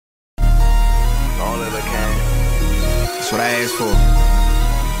Okay. That's what I asked for.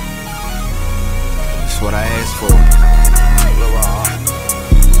 That's what I asked for.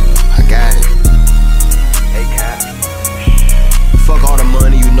 I got it. Hey, cat. Fuck all the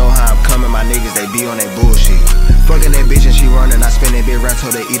money, you know how I'm coming. My niggas, they be on that bullshit. Fucking that bitch and she running, I spend that big rap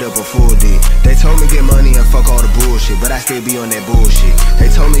till they eat up a full dick. They told me get money and fuck all the bullshit, but I still be on that bullshit. They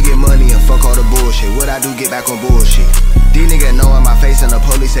told me get money and fuck all the bullshit. What I do, get back on bullshit. These niggas know in my face and the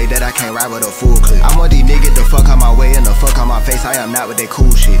police say that I can't ride with a full clip. I want these niggas to fuck out my way and the fuck out my face. I am not with that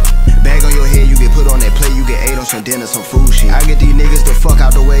cool shit. Bag on your head, you get put on that plate, you get ate on some dinner, some food shit. I get these niggas to fuck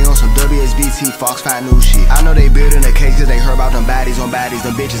out the way on some WSBT, Fox 5 News shit. I know they building a case cause they heard about them bodies on bodies,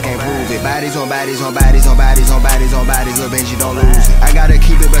 them bitches can't prove it. Bodies on bodies on bodies on bodies on bodies on bodies, little Benji don't lose it. I gotta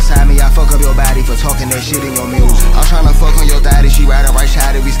keep it beside me, I fuck up your body for talking that shit in your music. I'm tryna fuck on your thotty, she riding right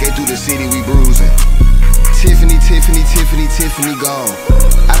side, we skate through the city, we bruising. Tiffany, Tiffany, Tiffany, Tiffany gone.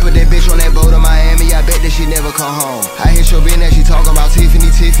 I put that bitch on that boat in Miami, I bet that she never come home. I hit your bitch and she talking about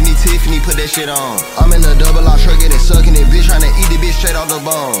Tiffany, Tiffany, Tiffany, put that shit on. I'm in the double R truck, getting sucking it, bitch, tryna eat the bitch straight off the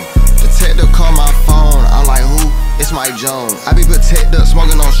bone. Detective call my phone, I'm like, who? It's Mike Jones. I be protected,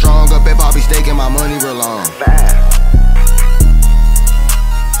 smoking on strong, up at Bobby staking my money real long.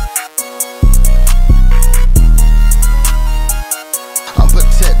 I'm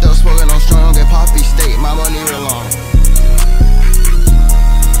protected, smoking on strong, and Poppy steak my money real long.